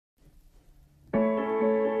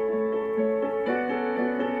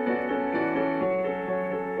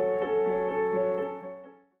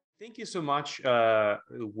Thank you so much.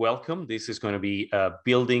 Welcome. This is going to be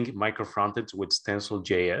building micro frontends with Stencil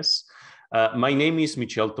JS. My name is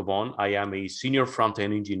Michel Tobon. I am a senior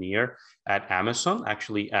front-end engineer at Amazon.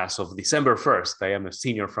 Actually, as of December 1st, I am a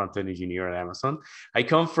senior front-end engineer at Amazon. I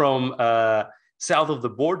come from south of the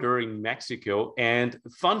border in Mexico. And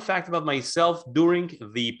fun fact about myself, during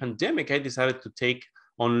the pandemic, I decided to take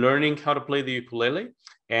on learning how to play the ukulele.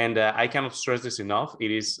 And I cannot stress this enough.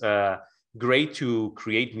 It is great to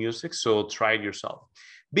create music, so try it yourself.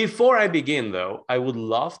 Before I begin, though, I would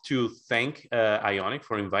love to thank Ionic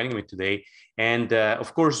for inviting me today, and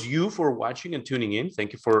of course you for watching and tuning in.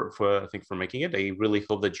 Thank you for making it. I really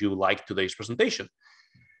hope that you like today's presentation.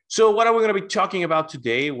 So, what are we going to be talking about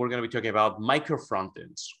today? We're going to be talking about micro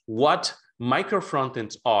frontends, what micro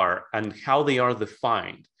frontends are, and how they are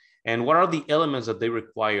defined, and what are the elements that they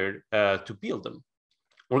require to build them.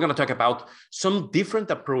 We're going to talk about some different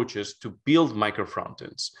approaches to build micro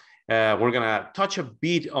frontends. We're going to touch a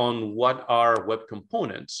bit on what are web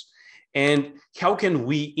components and how can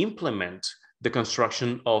we implement the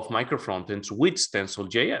construction of micro frontends with Stencil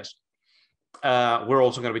JS. We're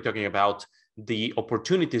also going to be talking about the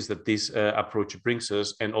opportunities that this approach brings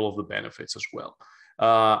us and all of the benefits as well.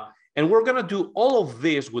 And we're going to do all of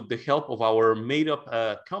this with the help of our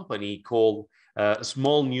made-up company called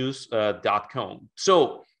smallnews.com.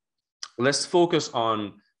 So let's focus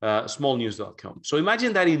on smallnews.com. So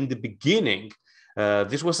imagine that in the beginning,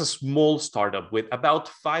 this was a small startup with about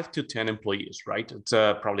 5 to 10 employees, right? It's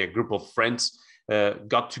probably a group of friends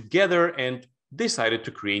got together and decided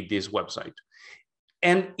to create this website.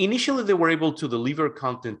 And initially, they were able to deliver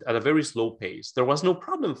content at a very slow pace. There was no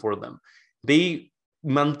problem for them. They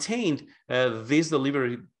maintained this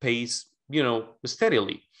delivery pace,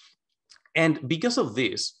 steadily. And because of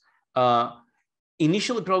this,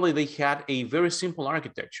 initially, probably they had a very simple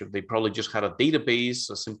architecture. They probably just had a database,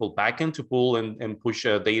 a simple backend to pull and push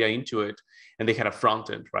data into it, and they had a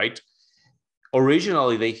front end, right?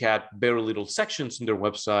 Originally, they had very little sections in their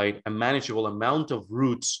website, a manageable amount of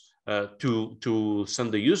routes to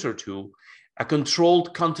send the user to, a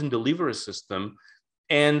controlled content delivery system.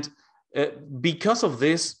 And because of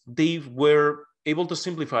this, they were able to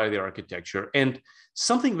simplify their architecture. And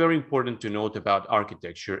something very important to note about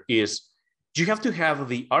architecture is you have to have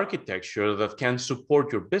the architecture that can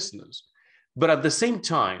support your business. But at the same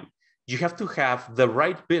time, you have to have the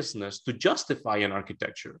right business to justify an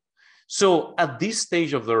architecture. So at this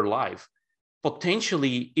stage of their life,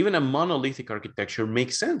 potentially even a monolithic architecture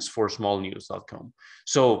makes sense for smallnews.com.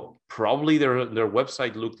 So probably their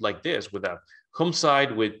website looked like this, with a home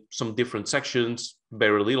site with some different sections,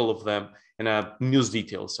 very little of them, and a news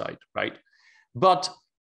detail site, right? But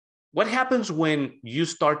what happens when you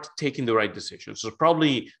start taking the right decisions? So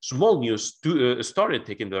probably small news started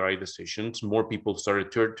taking the right decisions. More people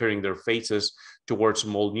started turning their faces towards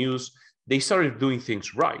small news. They started doing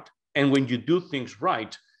things right. And when you do things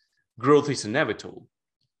right, growth is inevitable.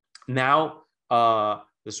 Now,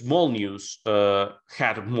 the small news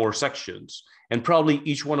had more sections, and probably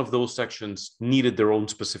each one of those sections needed their own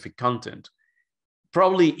specific content.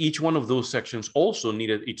 Probably each one of those sections also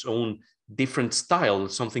needed its own different style,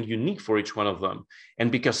 something unique for each one of them. And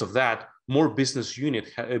because of that, more business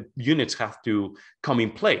units have to come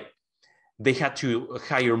in play. They had to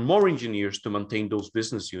hire more engineers to maintain those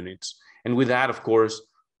business units. And with that, of course,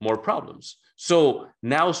 more problems. So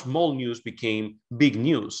now small news became big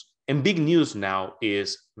news. And big news now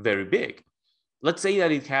is very big. Let's say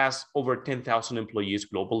that it has over 10,000 employees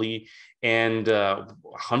globally and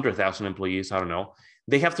 100,000 employees, I don't know.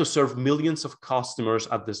 They have to serve millions of customers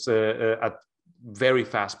at very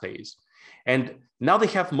fast pace. And now they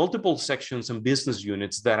have multiple sections and business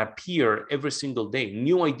units that appear every single day.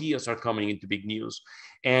 New ideas are coming into big news,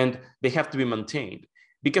 and they have to be maintained.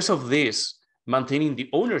 Because of this, maintaining the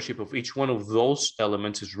ownership of each one of those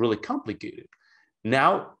elements is really complicated.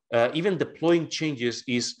 Now, even deploying changes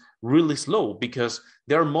is really slow because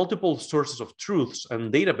there are multiple sources of truths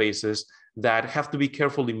and databases that have to be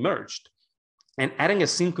carefully merged. And adding a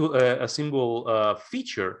single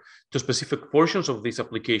feature to specific portions of this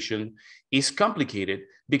application is complicated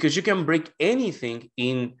because you can break anything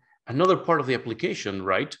in another part of the application,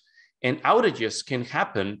 right? And outages can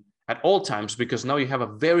happen at all times because now you have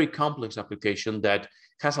a very complex application that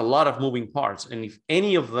has a lot of moving parts. And if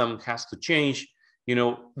any of them has to change,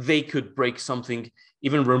 they could break something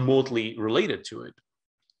even remotely related to it.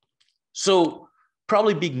 So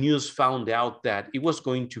probably big news found out that it was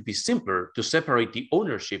going to be simpler to separate the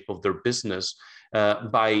ownership of their business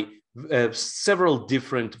by several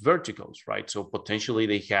different verticals, right? So potentially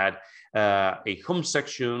they had a home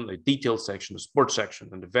section, a detail section, a sports section,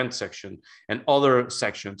 an event section, and other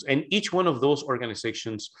sections. And each one of those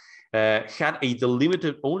organizations had a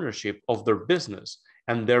delimited ownership of their business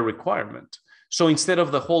and their requirement. So instead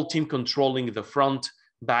of the whole team controlling the front,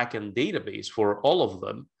 back, and database for all of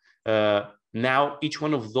them, now each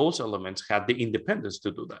one of those elements had the independence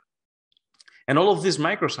to do that. And all of these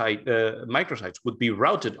microsites would be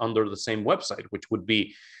routed under the same website, which would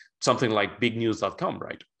be something like bignews.com,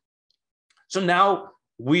 right? So now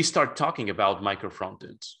we start talking about micro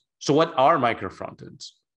frontends. So what are micro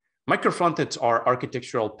frontends? Micro frontends are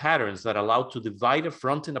architectural patterns that allow to divide a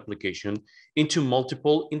front-end application into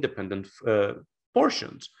multiple independent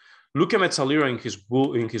portions. Luca Mezzalira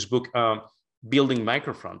in his book Building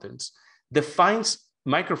Micro Frontends defines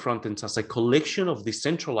micro frontends as a collection of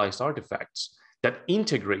decentralized artifacts that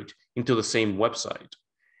integrate into the same website.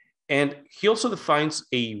 And he also defines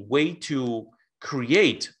a way to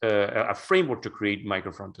create a framework to create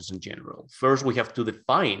micro frontends in general. First, we have to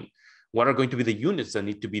define what are going to be the units that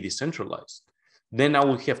need to be decentralized. Then now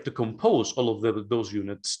we have to compose all of those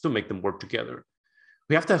units to make them work together.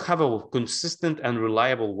 We have to have a consistent and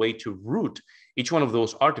reliable way to route each one of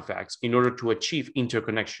those artifacts in order to achieve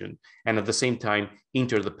interconnection and at the same time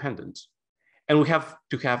interdependence. And we have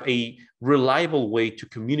to have a reliable way to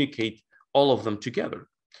communicate all of them together.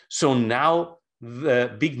 So now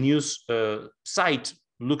the Big News site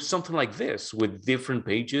looks something like this with different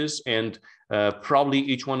pages, and probably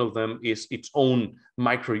each one of them is its own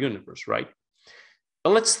micro universe, right?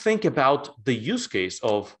 But let's think about the use case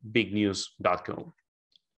of bignews.com.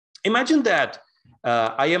 Imagine that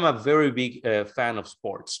I am a very big fan of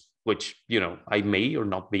sports, which, you know, I may or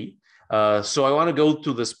not be. So I want to go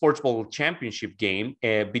to the Sports Bowl championship game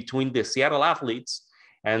between the Seattle Athletes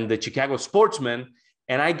and the Chicago Sportsmen.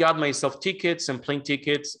 And I got myself tickets and plane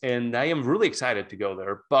tickets, and I am really excited to go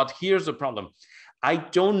there. But here's the problem. I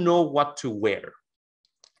don't know what to wear.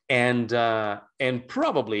 And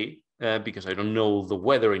probably because I don't know the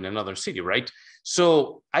weather in another city, right?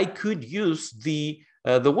 So I could use the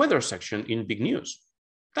weather section in Big News.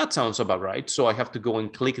 That sounds about right. So I have to go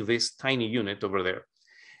and click this tiny unit over there.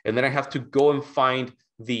 And then I have to go and find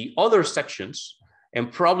the other sections.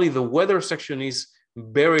 And probably the weather section is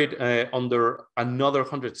buried under another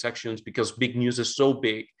 100 sections because Big News is so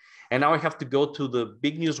big. And now I have to go to the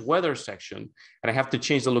Big News weather section, and I have to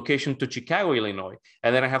change the location to Chicago, Illinois.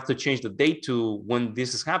 And then I have to change the date to when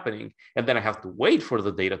this is happening. And then I have to wait for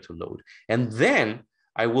the data to load. And then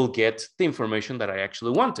I will get the information that I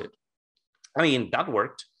actually wanted. I mean, that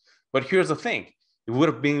worked. But here's the thing. It would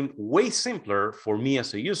have been way simpler for me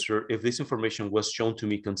as a user if this information was shown to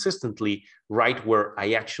me consistently right where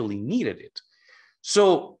I actually needed it.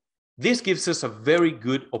 So this gives us a very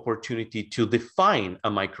good opportunity to define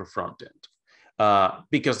a micro frontend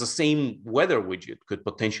because the same weather widget could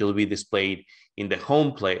potentially be displayed in the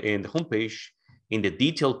home page, in the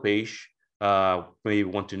detail page. Maybe you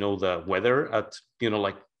want to know the weather at, you know,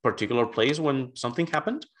 like particular place when something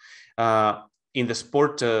happened. In the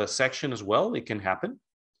sport section as well, it can happen.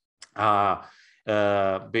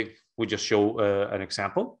 We just show an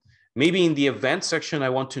example. Maybe in the event section, I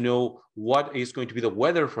want to know what is going to be the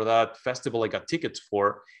weather for that festival I got tickets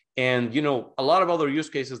for. And, you know, a lot of other use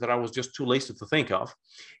cases that I was just too lazy to think of.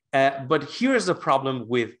 But here's the problem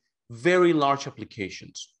with very large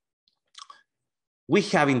applications. We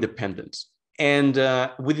have independence. And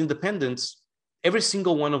with independence, every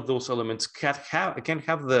single one of those elements can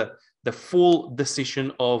have the full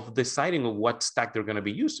decision of deciding on what stack they're going to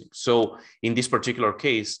be using. So in this particular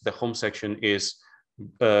case, the home section is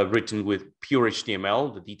written with pure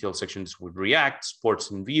HTML. The detail section is with React, sports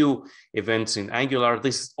in Vue, events in Angular.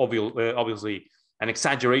 This is obviously an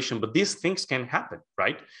exaggeration, but these things can happen,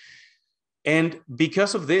 right? And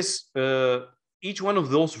because of this, each one of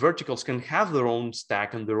those verticals can have their own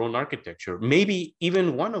stack and their own architecture. Maybe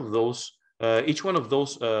even one of those, each one of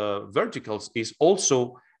those verticals is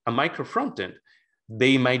also a micro frontend.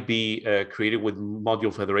 They might be created with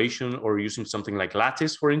module federation or using something like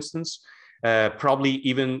Lattice, for instance, probably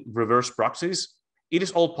even reverse proxies. It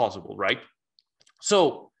is all possible, right?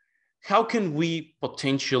 So how can we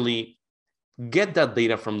potentially get that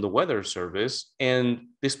data from the weather service and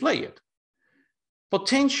display it?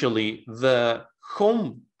 Potentially, the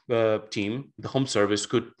home team, the home service,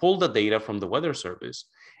 could pull the data from the weather service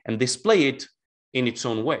and display it in its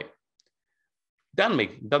own way. That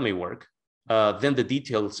may work. Then the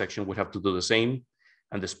detail section would have to do the same,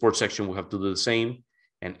 and the sports section would have to do the same,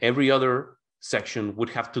 and every other section would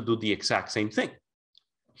have to do the exact same thing.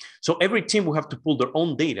 So every team will have to pull their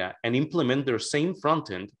own data and implement their same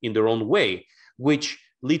front end in their own way, which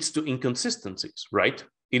leads to inconsistencies, right?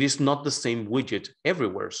 It is not the same widget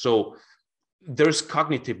everywhere. So there's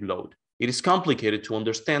cognitive load. It is complicated to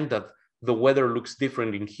understand that the weather looks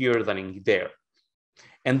different in here than in there.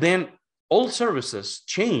 And then all services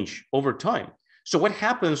change over time. So what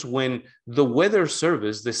happens when the weather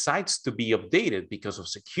service decides to be updated because of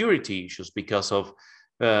security issues, because of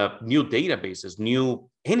new databases, new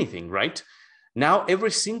anything, right? Now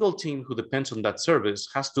every single team who depends on that service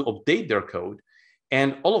has to update their code.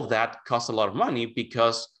 And all of that costs a lot of money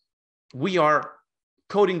because we are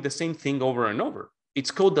coding the same thing over and over.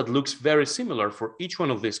 It's code that looks very similar for each one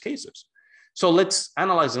of these cases. So let's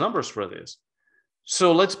analyze the numbers for this.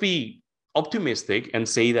 So let's be optimistic and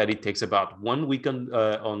say that it takes about 1 week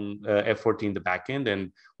on effort in the backend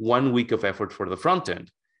and 1 week of effort for the front end.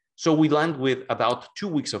 So we land with about 2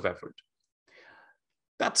 weeks of effort.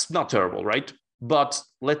 That's not terrible, right? But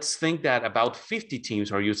let's think that about 50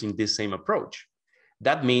 teams are using this same approach.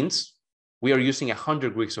 That means we are using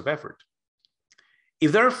 100 weeks of effort.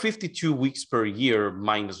 If there are 52 weeks per year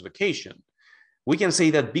minus vacation, we can say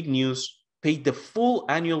that Big News paid the full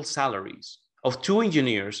annual salaries of 2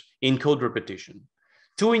 engineers in code repetition.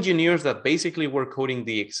 2 engineers that basically were coding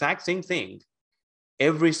the exact same thing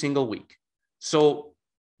every single week. So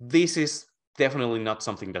this is definitely not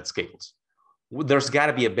something that scales. There's got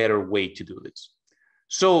to be a better way to do this.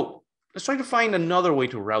 So let's try to find another way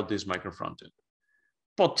to route this micro frontend.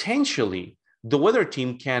 Potentially, the weather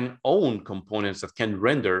team can own components that can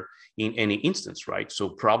render in any instance, right? So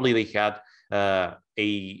probably they had a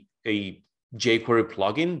jQuery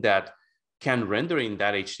plugin that can render in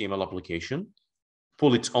that HTML application,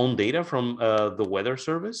 pull its own data from the weather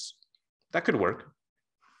service. That could work.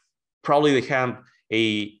 Probably they have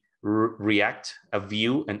a React, a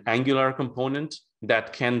Vue, an Angular component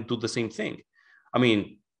that can do the same thing. I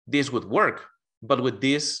mean, this would work, but with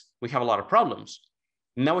this, we have a lot of problems.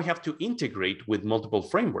 Now we have to integrate with multiple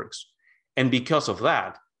frameworks. And because of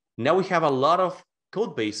that, now we have a lot of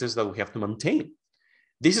code bases that we have to maintain.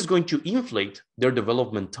 This is going to inflate their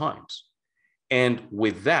development times. And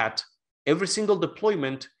with that, every single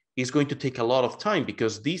deployment is going to take a lot of time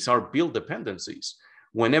because these are build dependencies.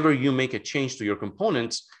 Whenever you make a change to your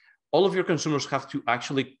components, all of your consumers have to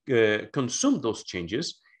actually consume those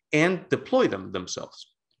changes and deploy them themselves.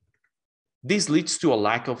 This leads to a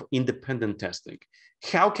lack of independent testing.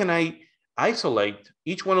 How can I isolate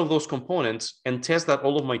each one of those components and test that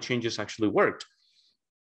all of my changes actually worked?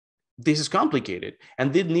 This is complicated,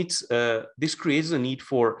 and this creates a need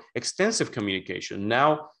for extensive communication.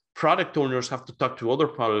 Now, product owners have to talk to other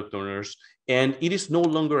product owners, and it is no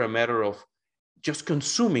longer a matter of just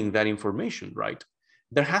consuming that information, right?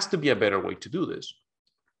 There has to be a better way to do this.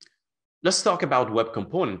 Let's talk about web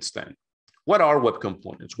components then. What are web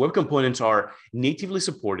components? Web components are natively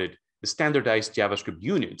supported, standardized JavaScript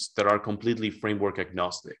units that are completely framework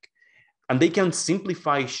agnostic. And they can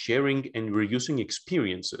simplify sharing and reusing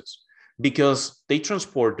experiences because they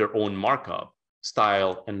transport their own markup,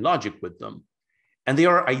 style, and logic with them. And they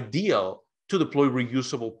are ideal to deploy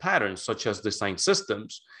reusable patterns such as design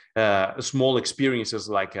systems, small experiences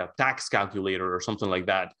like a tax calculator or something like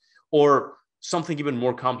that, or something even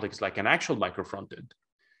more complex like an actual micro frontend.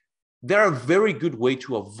 They're a very good way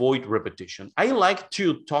to avoid repetition. I like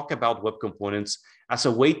to talk about web components as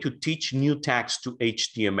a way to teach new tags to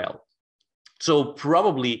HTML. So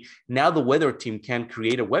probably now the weather team can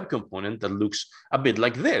create a web component that looks a bit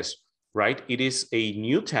like this, right? It is a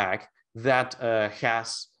new tag that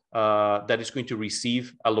that is going to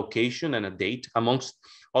receive a location and a date, amongst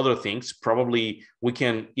other things. Probably we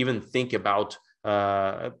can even think about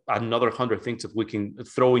another 100 things that we can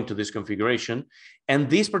throw into this configuration. And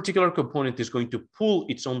this particular component is going to pull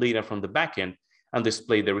its own data from the backend and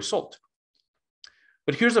display the result.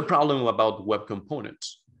 But here's the problem about web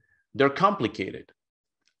components. They're complicated.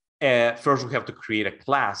 First, we have to create a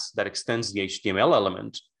class that extends the HTML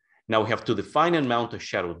element. Now we have to define and mount a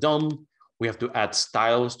shadow DOM. We have to add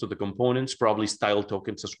styles to the components, probably style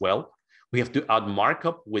tokens as well. We have to add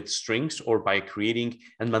markup with strings or by creating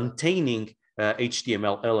and maintaining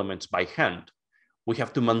HTML elements by hand. We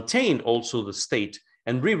have to maintain also the state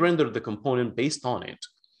and re-render the component based on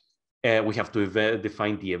it. We have to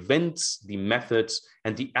define the events, the methods,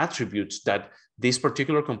 and the attributes that this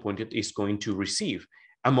particular component is going to receive,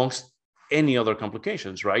 amongst any other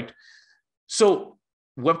complications, right? So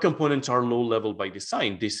web components are low level by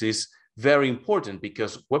design. This is very important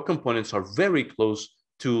because web components are very close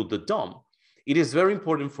to the DOM. It is very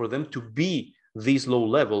important for them to be this low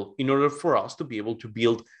level in order for us to be able to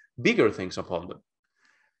build bigger things upon them.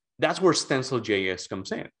 That's where Stencil.js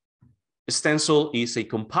comes in. Stencil is a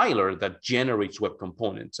compiler that generates web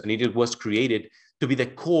components, and it was created to be the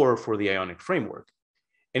core for the Ionic framework.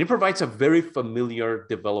 And it provides a very familiar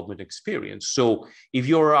development experience. So if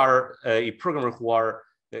you are a programmer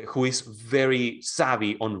who is very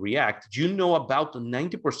savvy on React, you know about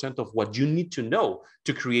 90% of what you need to know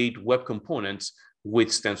to create web components with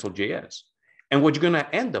Stencil.js. And what you're going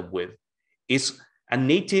to end up with is a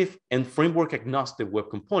native and framework agnostic web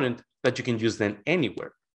component that you can use then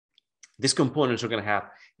anywhere. These components are going to have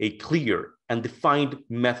a clear and defined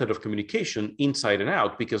method of communication inside and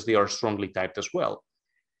out because they are strongly typed as well.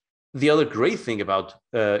 The other great thing about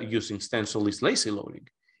using Stencil is lazy loading.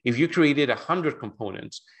 If you created 100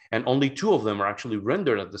 components and only 2 of them are actually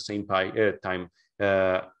rendered at the same time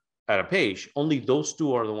at a page, only those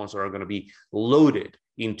 2 are the ones that are going to be loaded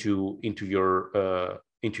into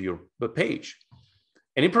your page.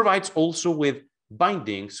 And it provides also with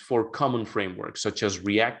bindings for common frameworks such as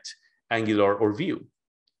React, Angular, or Vue.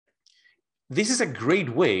 This is a great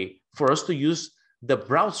way for us to use the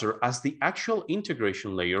browser as the actual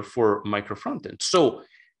integration layer for micro frontends. So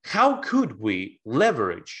how could we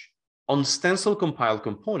leverage on Stencil compiled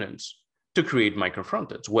components to create micro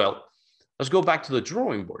frontends? Well, let's go back to the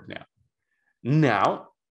drawing board now. Now,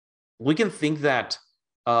 we can think that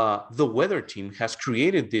the weather team has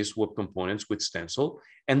created these web components with Stencil,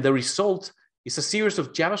 and the result is a series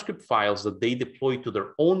of JavaScript files that they deploy to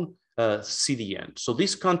their own CDN. So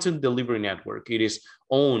this content delivery network, it is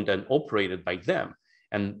owned and operated by them,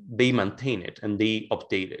 and they maintain it and they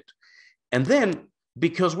update it. And then,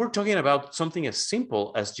 because we're talking about something as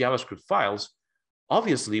simple as JavaScript files,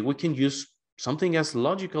 obviously we can use something as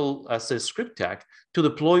logical as a script tag to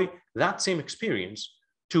deploy that same experience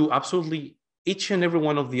to absolutely each and every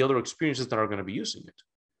one of the other experiences that are going to be using it.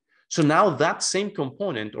 So now that same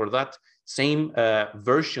component or that same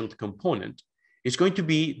versioned component is going to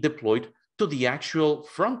be deployed to the actual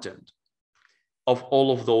front end of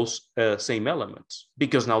all of those same elements,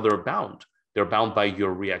 because now they're bound. They're bound by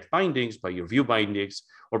your React bindings, by your Vue bindings,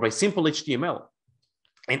 or by simple HTML.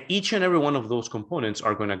 And each and every one of those components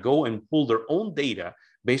are going to go and pull their own data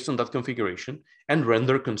based on that configuration and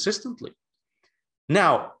render consistently.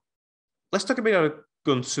 Now, let's talk about a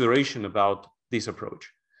consideration about this approach.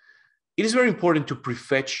 It is very important to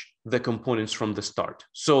prefetch the components from the start.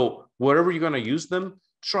 So wherever you're going to use them,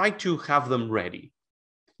 try to have them ready.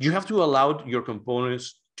 You have to allow your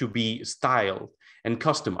components to be styled and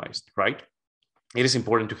customized, right? It is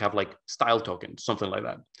important to have like style tokens, something like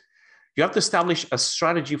that. You have to establish a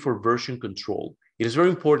strategy for version control. It is very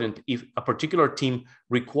important if a particular team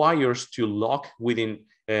requires to lock within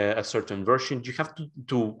a certain version, you have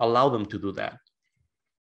to allow them to do that.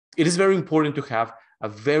 It is very important to have a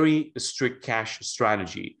very strict cache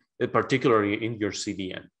strategy, particularly in your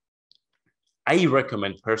CDN. I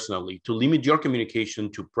recommend personally to limit your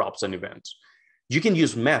communication to props and events. You can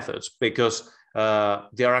use methods because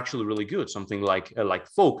they are actually really good, something like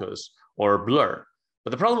focus or blur. But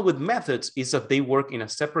the problem with methods is that they work in a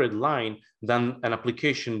separate line than an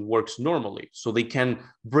application works normally. So they can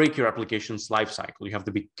break your application's lifecycle. You have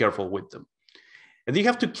to be careful with them. And you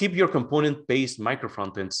have to keep your component-based micro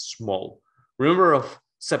frontends small. Remember of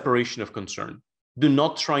separation of concern. Do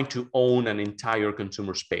not try to own an entire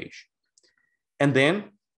consumer's page. And then,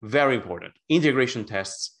 very important, integration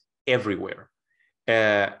tests everywhere.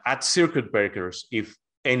 Add circuit breakers if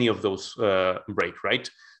any of those break, right?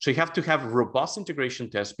 So you have to have robust integration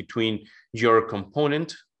tests between your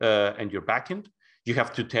component and your backend. You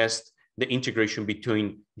have to test the integration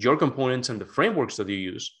between your components and the frameworks that you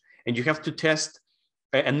use. And you have to test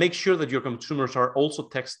and make sure that your consumers are also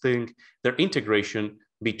testing their integration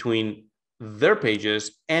between their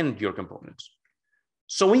pages and your components.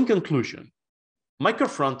 So in conclusion, micro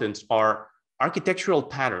frontends are architectural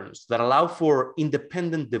patterns that allow for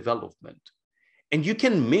independent development. And you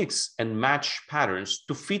can mix and match patterns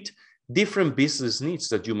to fit different business needs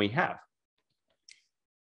that you may have.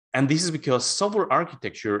 And this is because software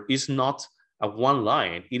architecture is not a one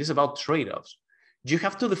line, it is about trade-offs. You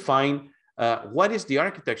have to define what is the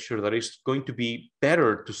architecture that is going to be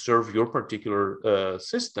better to serve your particular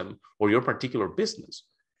system or your particular business.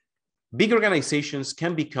 Big organizations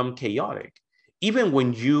can become chaotic, even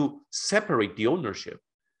when you separate the ownership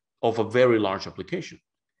of a very large application.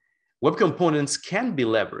 Web components can be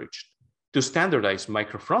leveraged to standardize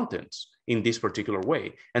micro frontends in this particular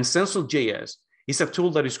way. And Stencil.js is a tool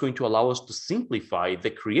that is going to allow us to simplify the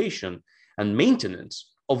creation and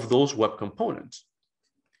maintenance of those web components.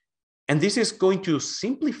 And this is going to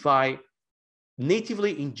simplify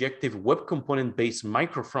natively injective web component-based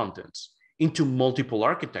micro frontends into multiple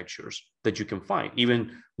architectures that you can find, even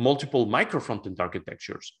multiple micro front-end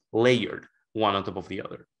architectures layered one on top of the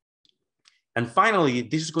other. And finally,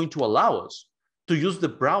 this is going to allow us to use the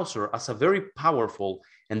browser as a very powerful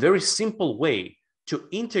and very simple way to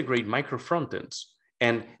integrate micro frontends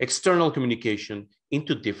and external communication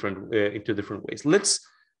into different ways.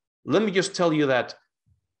 Let me just tell you that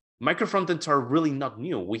micro frontends are really not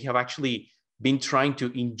new. We have actually been trying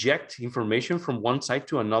to inject information from one side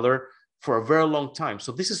to another for a very long time.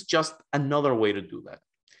 So this is just another way to do that.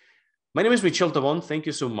 My name is Michel Tabon. Thank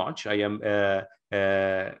you so much. I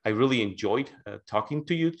really enjoyed talking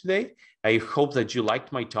to you today. I hope that you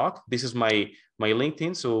liked my talk. This is my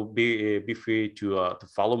LinkedIn, so be free to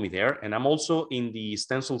follow me there. And I'm also in the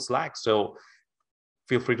Stencil Slack, so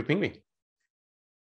feel free to ping me.